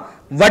செய்யறான்,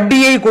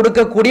 வட்டியை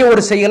கொடுக்கக்கூடிய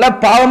ஒரு செயல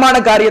பாவமான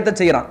காரியத்தை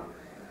செய்யறான்.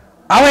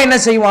 அவன் என்ன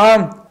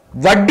செய்வான்,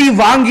 வட்டி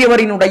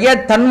வாங்கியவரினுடைய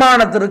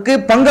தன்மானத்திற்கு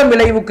பங்கம்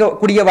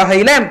விளைவிக்கக்கூடிய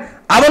வகையில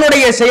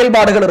அவனுடைய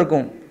செயல்பாடுகள்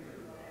இருக்கும்.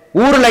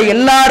 ஊர்ல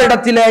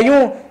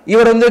எல்லாரிடத்திலேயும்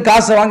இவர்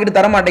காசை வாங்கிட்டு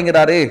தர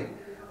மாட்டேங்கிறாரு,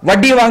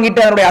 வட்டி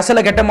வாங்கிட்டு அதனுடைய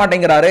அசலை கட்ட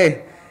மாட்டேங்கிறாரு,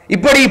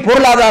 இப்படி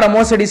பொருளாதார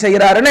மோசடி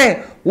செய்கிறாருன்னு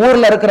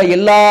ஊர்ல இருக்கிற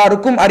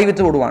எல்லாருக்கும்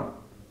அறிவித்து விடுவான்.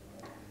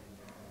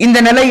 இந்த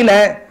நிலையில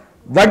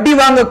வட்டி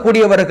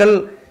வாங்கக்கூடியவர்கள்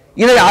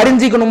இதை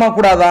அறிஞ்சிக்கணுமா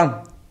கூடாதா?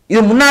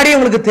 இது முன்னாடியே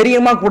உங்களுக்கு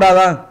தெரியுமா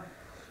கூடாதா?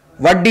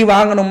 வட்டி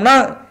வாங்கணும்னா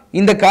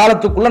இந்த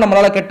காலத்துக்குள்ள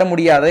நம்மளால கட்ட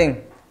முடியாது.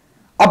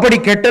 அப்படி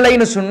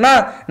கெட்டலைன்னு சொன்னா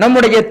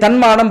நம்முடைய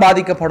தன்மானம்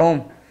பாதிக்கப்படும்.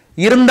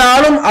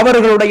 இருந்தாலும்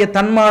அவர்களுடைய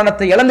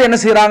தன்மானத்தை இழந்து என்ன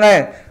செய்யறாங்க?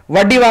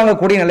 வட்டி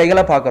வாங்கக்கூடிய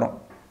நிலைகளை பார்க்கிறோம்.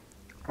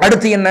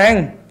 அடுத்து என்ன?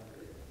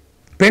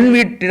 பெண்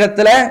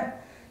வீட்டிடத்துல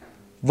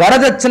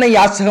வரதட்சணை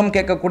யாசகம்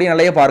கேட்கக்கூடிய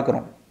நிலையை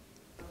பார்க்கிறோம்.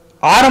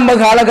 ஆரம்ப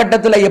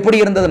காலகட்டத்தில் எப்படி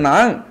இருந்ததுன்னா,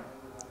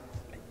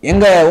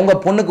 உங்க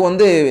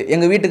பொண்ணுக்கு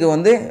எங்க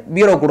வீட்டுக்கு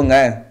பீரோ கொடுங்க,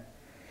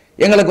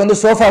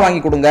 எங்களுக்கு சோஃபா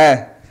வாங்கி கொடுங்க,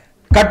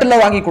 கட்டில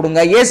வாங்கி கொடுங்க,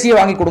 ஏசியை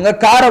வாங்கி கொடுங்க,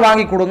 காரை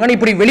வாங்கி கொடுங்கன்னு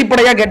இப்படி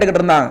வெளிப்படையா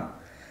கேட்டுக்கிட்டு இருந்தாங்க.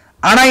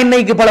 ஆனா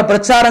இன்னைக்கு பல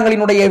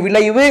பிரச்சாரங்களினுடைய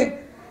விளைவு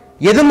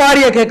எது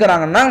மாதிரியா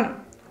கேட்கிறாங்கன்னா,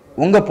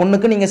 உங்க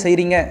பொண்ணுக்கு நீங்க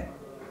செய்றீங்க,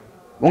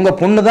 உங்க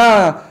பொண்ணு தான்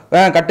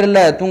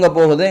கட்டில தூங்க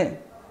போகுது,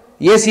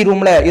 ஏசி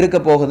ரூம்ல இருக்க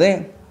போகுது,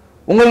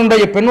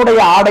 உங்களுடைய பெண்ணுடைய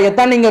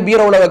ஆடையத்தான் நீங்க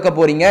பீரோவில் வைக்க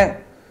போறீங்க,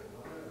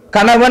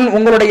 கணவன்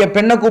உங்களுடைய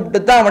பெண்ணை கூப்பிட்டு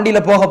தான் வண்டியில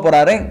போக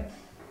போறாரு,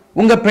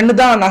 உங்க பெண்ணு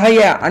தான்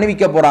நகையை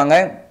அணிவிக்க போறாங்க.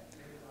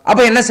 அப்ப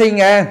என்ன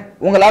செய்யுங்க?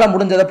 உங்களால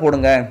முடிஞ்சதை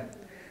போடுங்க,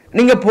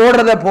 நீங்க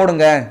போடுறத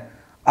போடுங்க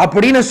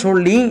அப்படின்னு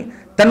சொல்லி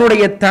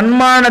தன்னுடைய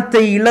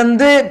தன்மானத்தை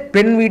இழந்து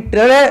பெண்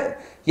வீட்டில்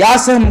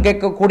யாசகம்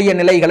கேட்கக்கூடிய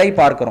நிலைகளை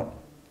பார்க்கிறோம்.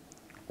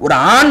 ஒரு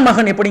ஆண்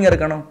மகன் எப்படிங்க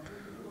இருக்கணும்?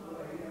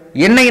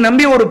 என்னை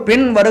நம்பி ஒரு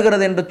பெண்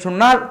வருகிறது என்று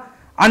சொன்னால்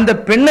அந்த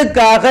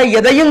பெண்ணுக்காக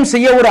எதையும்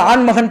செய்ய ஒரு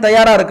ஆண் மகன்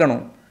தயாரா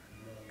இருக்கணும்.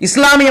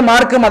 இஸ்லாமிய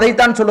மார்க்கம்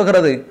அதைத்தான்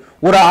சொல்லுகிறது.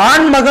 ஒரு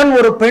ஆண் மகன்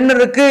ஒரு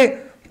பெண்ணிற்கு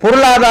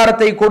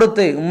பொருளாதாரத்தை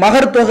கொடுத்து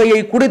மகர்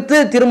தொகையை கொடுத்து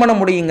திருமணம்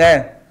முடியுங்க.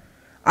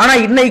 ஆனா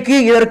இன்னைக்கு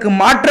இதற்கு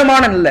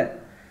மாற்றமான இல்லை.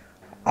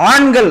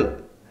 ஆண்கள்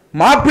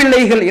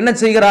மாப்பிள்ளைகள் என்ன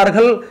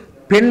செய்கிறார்கள்?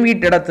 பெண்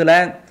வீட்டிடத்துல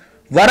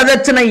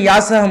வரதட்சணை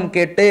யாசகம்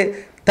கேட்டு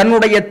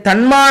தன்னுடைய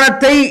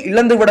தன்மானத்தை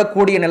இழந்து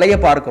விடக்கூடிய நிலையை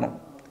பார்க்கிறோம்.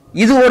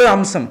 இது ஒரு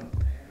அம்சம்.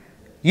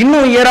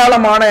 இன்னும்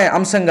ஏராளமான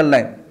அம்சங்கள்ல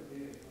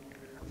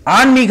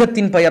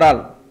ஆன்மீகத்தின்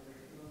பெயரால்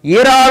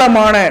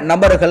ஏராளமான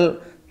நபர்கள்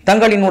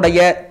தங்களினுடைய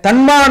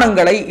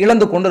தன்மானங்களை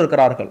இழந்து கொண்டு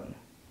இருக்கிறார்கள்.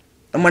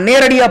 நம்ம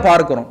நேரடியா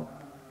பார்க்கிறோம்.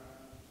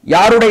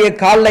 யாருடைய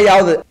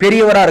காலையாவது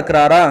பெரியவரா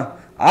இருக்கிறாரா,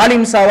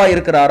 ஆலிம்சாவா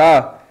இருக்கிறாரா,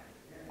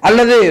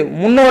 அல்லது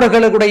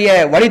முன்னோர்களுடைய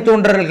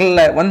வழித்தோன்றல்கள்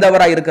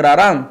வந்தவரா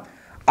இருக்கிறாரா,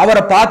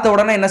 அவரை பார்த்த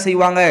உடனே என்ன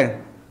செய்வாங்க?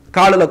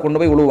 காலில் கொண்டு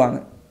போய் விழுவாங்க.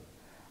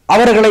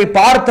 அவர்களை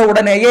பார்த்த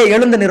உடனேயே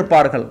எழுந்து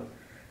நிற்பார்கள்.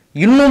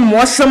 இன்னும்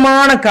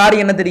மோசமான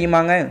காரியம் என்ன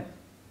தெரியுமாங்க?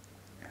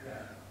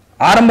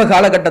 ஆரம்ப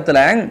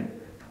காலகட்டத்தில்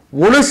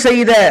ஒழு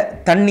செய்த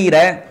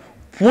தண்ணீரை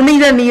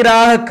புனித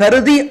நீராக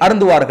கருதி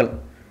அருந்துவார்கள்.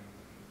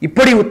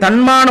 இப்படி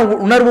தன்மான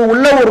உணர்வு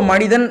உள்ள ஒரு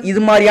மனிதன்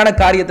இது மாதிரியான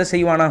காரியத்தை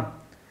செய்வானா?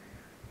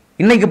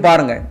 இன்னைக்கு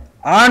பாருங்க,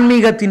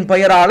 ஆன்மீகத்தின்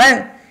பெயரால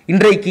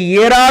இன்றைக்கு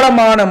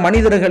ஏராளமான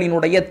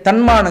மனிதர்களினுடைய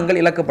தன்மானங்கள்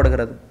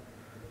இழக்கப்படுகிறது.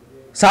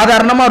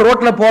 சாதாரணமா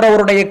ரோட்ல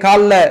போறவருடைய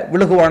காலில்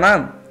விழுகுவானா?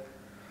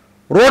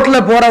 ரோட்ல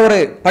போறவர்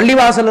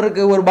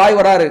பள்ளிவாசலருக்கு ஒரு பாய்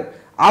வராரு,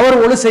 அவர்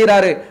ஒழு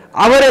செய்யறாரு,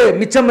 அவரு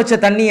மிச்சம் மிச்ச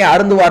தண்ணியை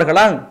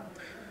அருந்துவார்களா?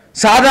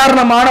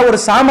 சாதாரணமான ஒரு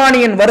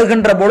சாமானியன்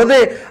வருகின்ற பொழுது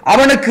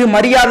அவனுக்கு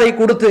மரியாதை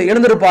கொடுத்து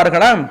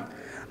எழுந்திருப்பார்களா?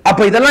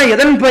 அப்ப இதெல்லாம்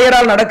எதன்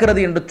பெயரால்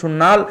நடக்கிறது என்று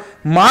சொன்னால்,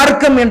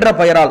 மார்க்கம் என்ற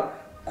பெயரால்,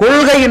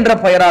 கொள்கை என்ற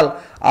பெயரால்,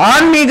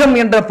 ஆன்மீகம்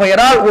என்ற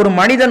பெயரால் ஒரு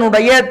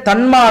மனிதனுடைய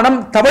தன்மானம்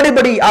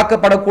தவறுபடி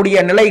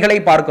ஆக்கப்படக்கூடிய நிலைகளை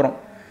பார்க்கிறோம்.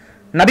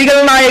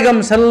 நபிகள்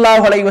நாயகம்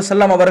ஸல்லல்லாஹு அலைஹி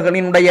வஸல்லம்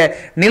அவர்களினுடைய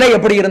நிலை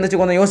எப்படி இருந்துச்சு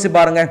கொஞ்சம் யோசிச்சு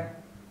பாருங்க.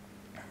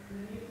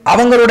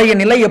 அவங்களுடைய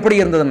நிலை எப்படி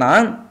இருந்ததுன்னா,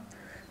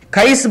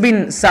 கைஸ்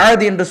பின்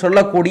சஅத் என்று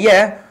சொல்லக்கூடிய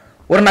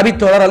ஒரு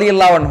நபித்தோழர்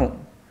ரலியல்லாஹு அன்ஹு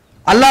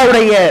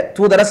அல்லாஹ்வுடைய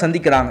தூதரை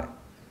சந்திக்கிறாங்க.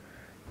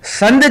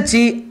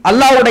 சந்திச்சு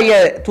அல்லாஹ்வுடைய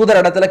தூதர்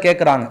இடத்துல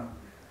கேட்கிறாங்க,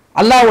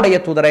 அல்லாஹ்வுடைய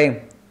தூதரே,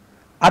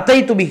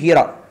 அத்தைத்து பி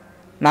ஹீரா,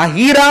 நான்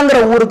ஹீராங்கிற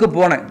ஊருக்கு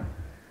போனேன்.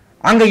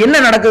 அங்க என்ன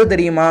நடக்குது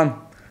தெரியுமா?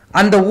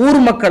 அந்த ஊர்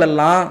மக்கள்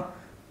எல்லாம்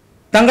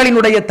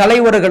தங்களினுடைய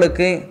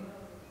தலைவர்களுக்கு,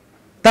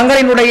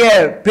 தங்களினுடைய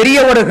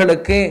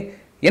பெரியவர்களுக்கு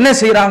என்ன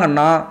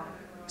செய்யறாங்கன்னா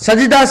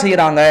சஜிதா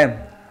செய்யறாங்க,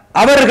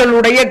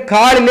 அவர்களுடைய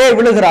காலிலே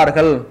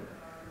விழுகிறார்கள்.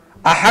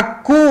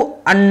 அஹக்கு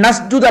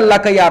அந்நஸ்ஜுத்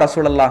அல்லக யா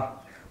ரசூலல்லாஹ்,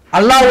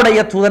 அல்லாஹ்வுடைய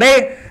தூதரே,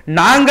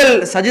 நாங்கள்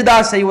சஜிதா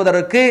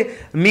செய்வதற்கு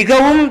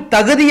மிகவும்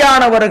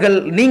தகுதியானவர்கள்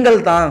நீங்கள்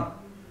தான்,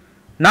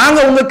 நாங்க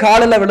உங்க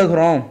காலில்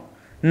விழுகிறோம்,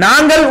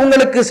 நாங்கள்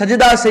உங்களுக்கு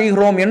சஜிதா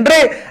செய்கிறோம் என்று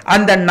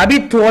அந்த நபி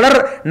தோழர்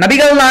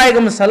நபிகள்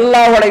நாயகம்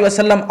ஸல்லல்லாஹு அலைஹி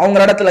வஸல்லம்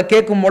அவங்களிடத்துல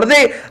கேட்கும் பொழுது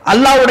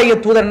அல்லாஹ்வுடைய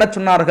தூதர் என்ன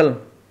சொன்னார்கள்?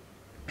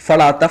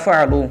 ஃபலா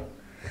தஃஅலு,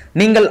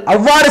 நீங்கள்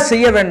அவ்வாறு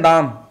செய்ய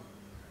வேண்டாம்.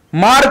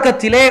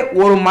 மார்க்கத்திலே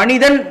ஒரு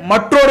மனிதன்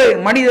மற்றொரு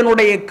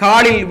மனிதனுடைய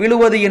காலில்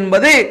விழுவது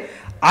என்பது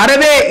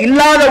அறவே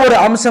இல்லாத ஒரு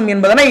அம்சம்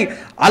என்பதனை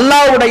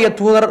அல்லாஹ்வுடைய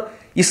தூதர்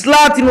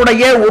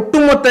இஸ்லாத்தினுடைய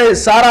ஒட்டுமொத்த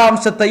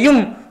சாராம்சத்தையும்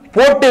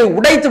போட்டு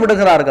உடைத்து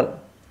விடுகிறார்கள்.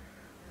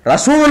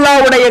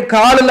 ரசூலுல்லாஹ்வுடைய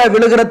காலில்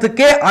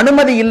விழுகிறதுக்கே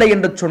அனுமதி இல்லை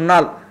என்று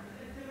சொன்னால்,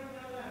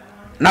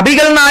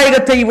 நபிகள்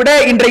நாயகத்தை விட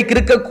இன்றைக்கு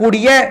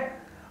இருக்கக்கூடிய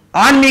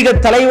ஆன்மீக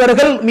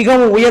தலைவர்கள்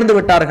மிகவும் உயர்ந்து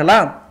விட்டார்களா?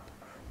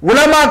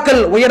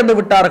 உலமாக்கள் உயர்ந்து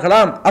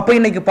விட்டார்களாம். அப்ப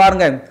இன்னைக்கு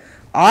பாருங்க,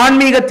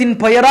 ஆன்மீகத்தின்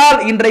பெயரால்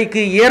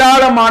இன்றைக்கு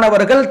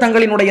ஏராளமானவர்கள்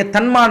தங்களினுடைய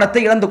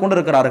தன்மானத்தை இழந்து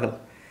கொண்டிருக்கிறார்கள்.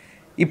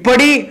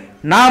 இப்படி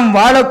நாம்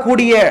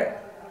வாழக்கூடிய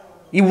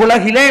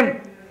இவ்வுலகிலே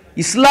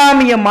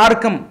இஸ்லாமிய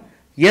மார்க்கம்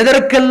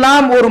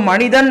எதற்கெல்லாம் ஒரு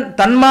மனிதன்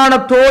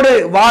தன்மானத்தோடு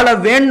வாழ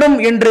வேண்டும்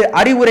என்று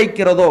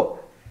அறிவுரைக்கிறதோ,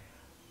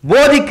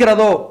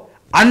 போதிக்கிறதோ,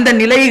 அந்த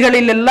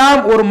நிலைகளில்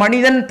எல்லாம் ஒரு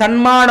மனிதன்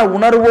தன்மான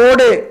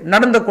உணர்வோடு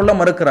நடந்து கொள்ள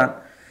மறுக்கிறான்.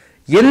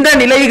 எந்த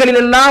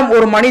நிலைகளிலெல்லாம்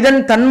ஒரு மனிதன்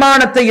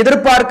தன்மானத்தை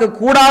எதிர்பார்க்க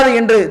கூடாது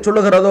என்று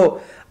சொல்லுகிறதோ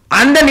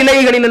அந்த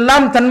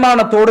நிலைகளிலெல்லாம்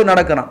தன்மானத்தோடு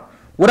நடக்கிறான்.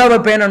 உறவை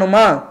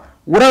பேணணுமா,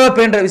 உறவை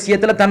பேண்ற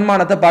விஷயத்துல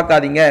தன்மானத்தை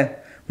பார்க்காதீங்க.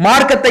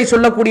 மார்க்கத்தை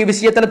சொல்லக்கூடிய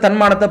விஷயத்துல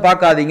தன்மானத்தை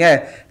பார்க்காதீங்க.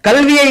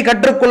 கல்வியை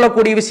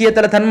கற்றுக்கொள்ளக்கூடிய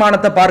விஷயத்துல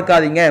தன்மானத்தை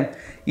பார்க்காதீங்க.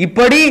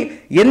 இப்படி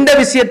எந்த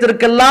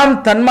விஷயத்திற்கெல்லாம்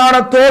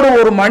தன்மானத்தோடு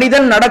ஒரு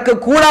மனிதன் நடக்க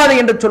கூடாது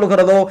என்று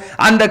சொல்கிறதோ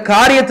அந்த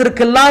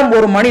காரியத்திற்கெல்லாம்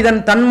ஒரு மனிதன்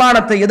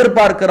தன்மானத்தை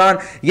எதிர்பார்க்கிறான்.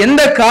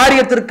 எந்த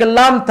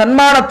காரியத்திற்கெல்லாம்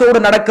தன்மானத்தோடு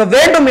நடக்க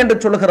வேண்டும் என்று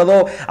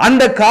சொல்கிறதோ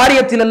அந்த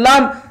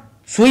காரியத்திலெல்லாம்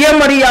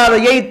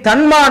சுயமரியாதையை,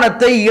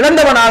 தன்மானத்தை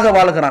இழந்தவனாக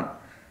வாழ்கிறான்.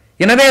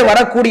 எனவே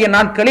வரக்கூடிய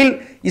நாட்களில்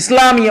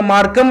இஸ்லாமிய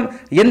மார்க்கம்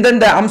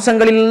எந்தெந்த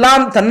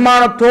அம்சங்களிலெல்லாம்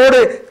தன்மானத்தோடு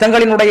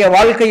தங்களினுடைய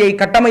வாழ்க்கையை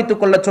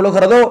கட்டமைத்துக் கொள்ள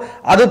சொல்கிறதோ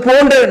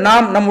அதுபோன்று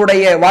நாம்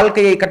நம்முடைய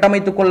வாழ்க்கையை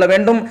கட்டமைத்துக் கொள்ள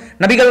வேண்டும்.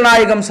 நபிகள்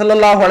நாயகம்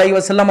ஸல்லல்லாஹு அலைஹி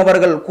வஸல்லம்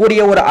அவர்கள்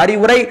கூறிய ஒரு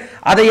அறிவுரை,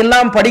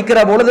 அதையெல்லாம்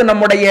படிக்கிற பொழுது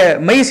நம்முடைய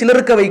மெய்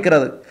சிலிர்க்க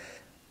வைக்கிறது.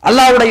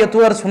 அல்லாஹ்வுடைய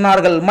தூதர்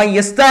சொன்னார்கள், மை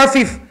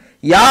யஸ்தாஃபிஃப்,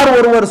 யார்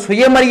ஒருவர்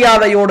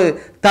சுயமரியாதையோடு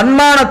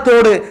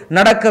தன்மானத்தோடு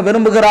நடக்க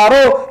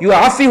விரும்புகிறாரோ யு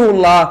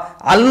ஆஃபிஹுல்லாஹ்,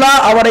 அல்லாஹ்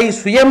அவரை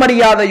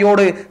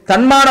சுயமரியாதையோடு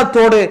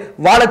தன்மானத்தோடு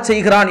வாழச்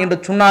செய்கிறான் என்று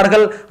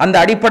சொன்னார்கள். அந்த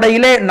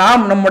அடிப்படையிலே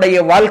நாம்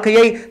நம்முடைய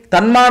வாழ்க்கையை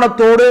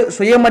தன்மானத்தோடு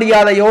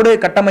சுயமரியாதையோடு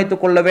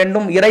கட்டமைத்துக் கொள்ள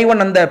வேண்டும்.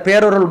 இறைவன் அந்த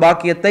பேரருள்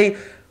பாக்கியத்தை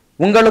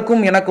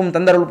உங்களுக்கும் எனக்கும்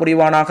தந்தருள்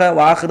புரிவானாக.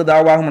 வாஹிரு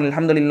தாவாஹும்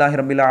அல்ஹம்துலில்லாஹி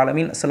ரப்பில்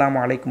ஆலமீன்.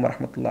 அஸ்ஸலாமு அலைக்கும்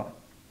வரஹ்மத்துல்லாஹ்.